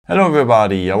Hello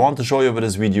everybody, I want to show you with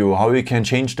this video how you can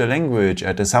change the language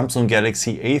at the Samsung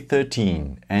Galaxy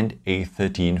A13 and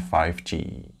A13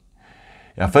 5G.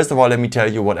 First of all, let me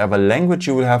tell you whatever language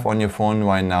you will have on your phone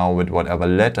right now with whatever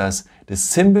letters, the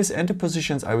symbols and the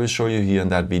positions I will show you here in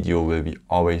that video will be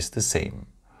always the same.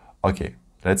 Okay,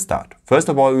 let's start. First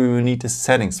of all, we will need the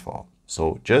settings for.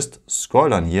 So just scroll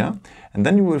down here and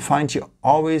then you will find here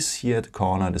always here at the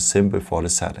corner the symbol for the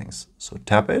settings. So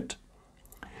tap it.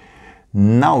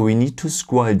 Now we need to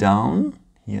scroll down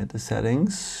here at the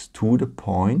settings to the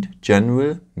point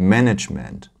General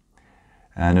Management.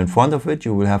 And in front of it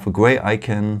you will have a gray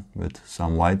icon with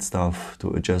some white stuff to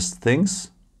adjust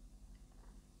things.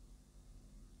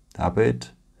 Tap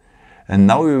it. And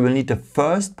now we will need the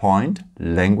first point,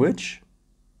 Language.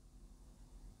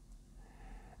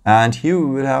 And here we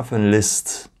will have a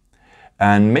list.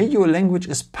 And maybe your language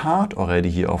is part already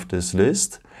here of this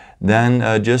list.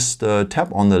 Then just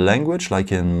tap on the language,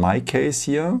 like in my case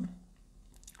here,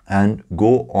 and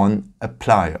go on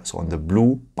Apply, so on the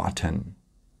blue button.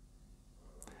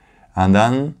 And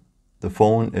then the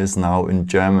phone is now in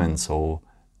German, so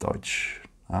Deutsch.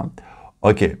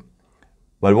 Okay,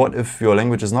 but what if your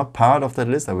language is not part of that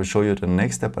list? I will show you the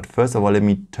next step, but first of all, let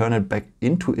me turn it back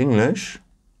into English,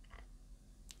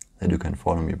 that you can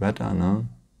follow me better, no?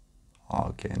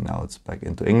 Okay, now it's back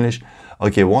into English.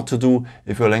 Okay, what to do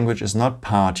if your language is not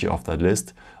part here of that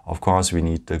list? Of course, we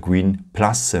need the green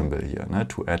plus symbol here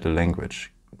to add a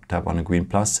language. Tap on the green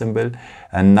plus symbol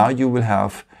and now you will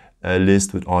have a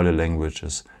list with all the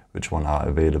languages which one are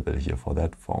available here for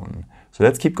that phone. So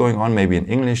let's keep going on, maybe in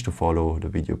English to follow the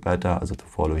video better, also to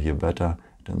follow here better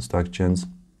the instructions.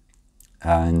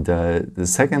 And the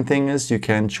second thing is you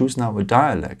can choose now a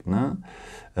dialect.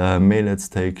 Let's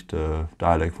take the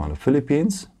dialect from the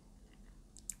Philippines.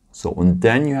 So, and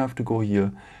then you have to go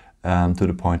here to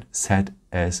the point Set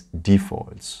as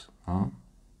Defaults.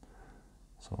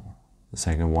 So, the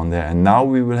second one there. And now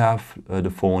we will have the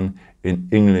phone in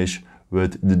English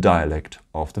with the dialect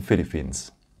of the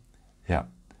Philippines. Yeah.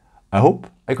 I hope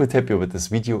I could help you with this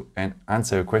video and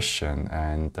answer your question.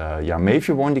 And maybe if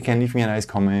you want, you can leave me a nice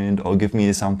comment or give me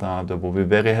a thumbs up. That will be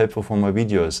very helpful for my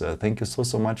videos. Thank you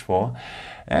so much for.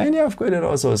 And I've created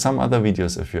also some other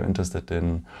videos if you're interested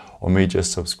in, or maybe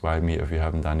just subscribe me if you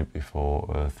haven't done it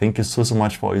before. Thank you so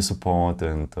much for your support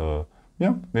and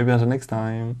maybe until next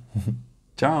time.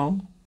 Ciao.